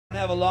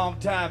Have a long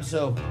time,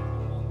 so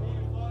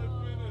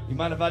you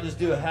mind if I just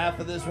do a half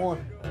of this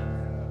one?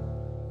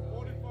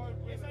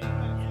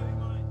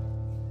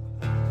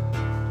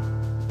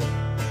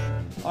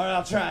 All right,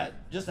 I'll try it.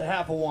 Just a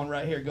half of one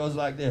right here. It goes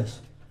like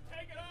this.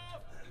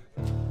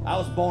 I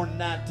was born in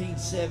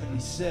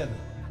 1977,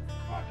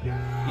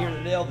 year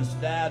that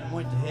Elvis died and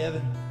went to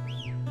heaven.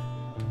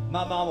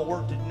 My mama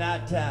worked at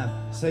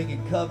nighttime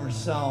singing cover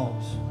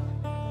songs.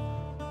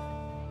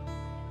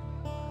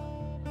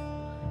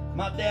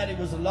 My daddy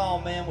was a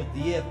lawman with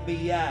the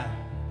FBI.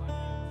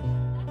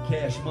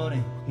 Cash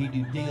money, he'd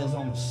do deals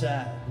on the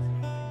side.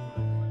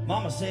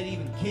 Mama said he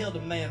even killed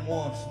a man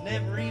once,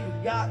 never even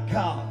got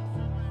caught.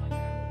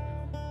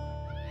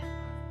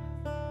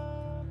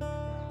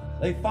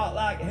 They fought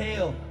like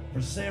hell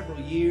for several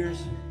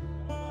years,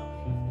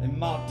 and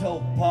Ma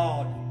told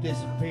Pa to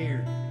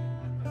disappear.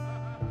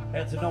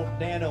 That's when old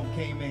Dano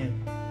came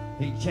in.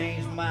 He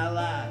changed my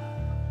life.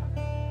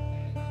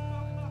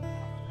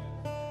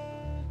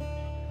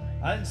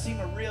 I didn't see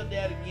my real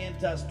dad again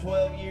until I was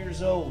 12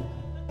 years old.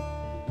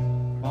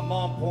 My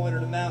mom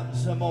pointed him out in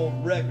some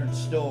old record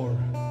store.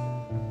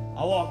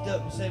 I walked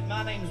up and said,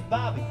 "My name's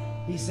Bobby."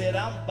 He said,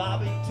 "I'm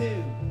Bobby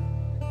too."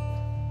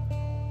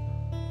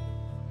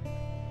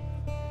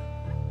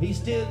 He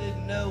still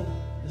didn't know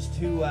just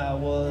who I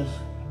was.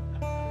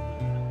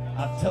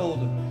 I told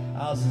him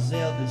I was his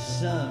eldest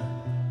son.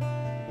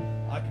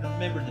 I can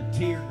remember the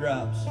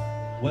teardrops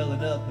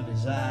welling up in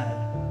his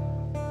eye.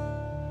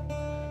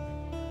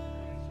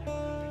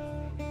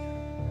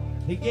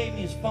 He gave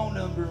me his phone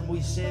number and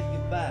we said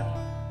goodbye.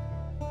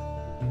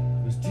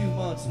 It was 2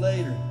 months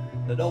later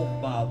that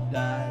old Bob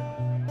died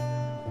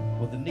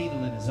with a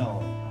needle in his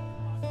arm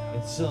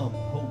in some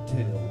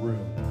hotel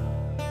room.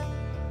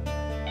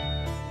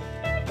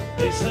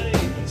 They say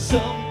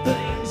some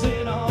things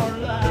in our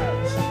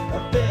lives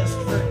are best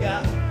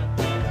forgotten.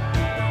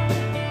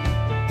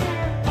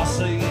 I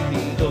say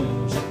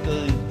those are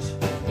things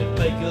that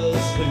make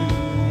us who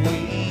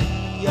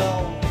we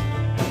are.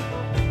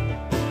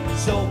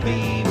 So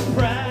be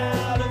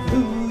proud of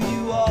who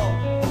you are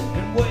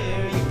and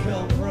where you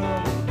come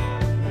from.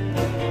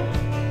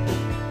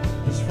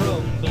 'Cause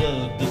from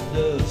blood to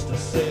dust, I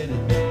said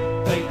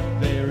it ain't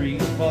very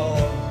far.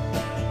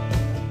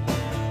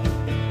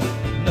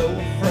 No,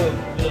 from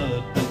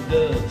blood to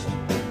dust,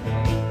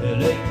 it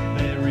ain't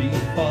very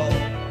far.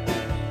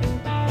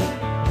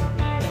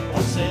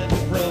 I said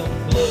from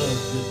blood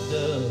to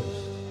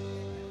dust,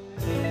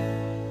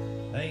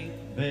 ain't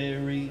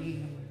very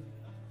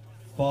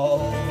far.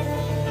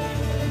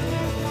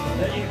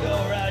 There you go,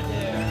 right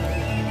there.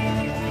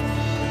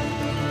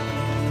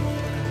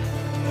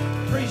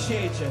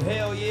 Appreciate you.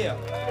 Hell yeah.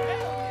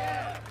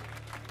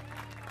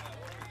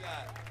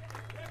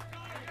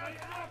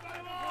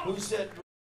 Who said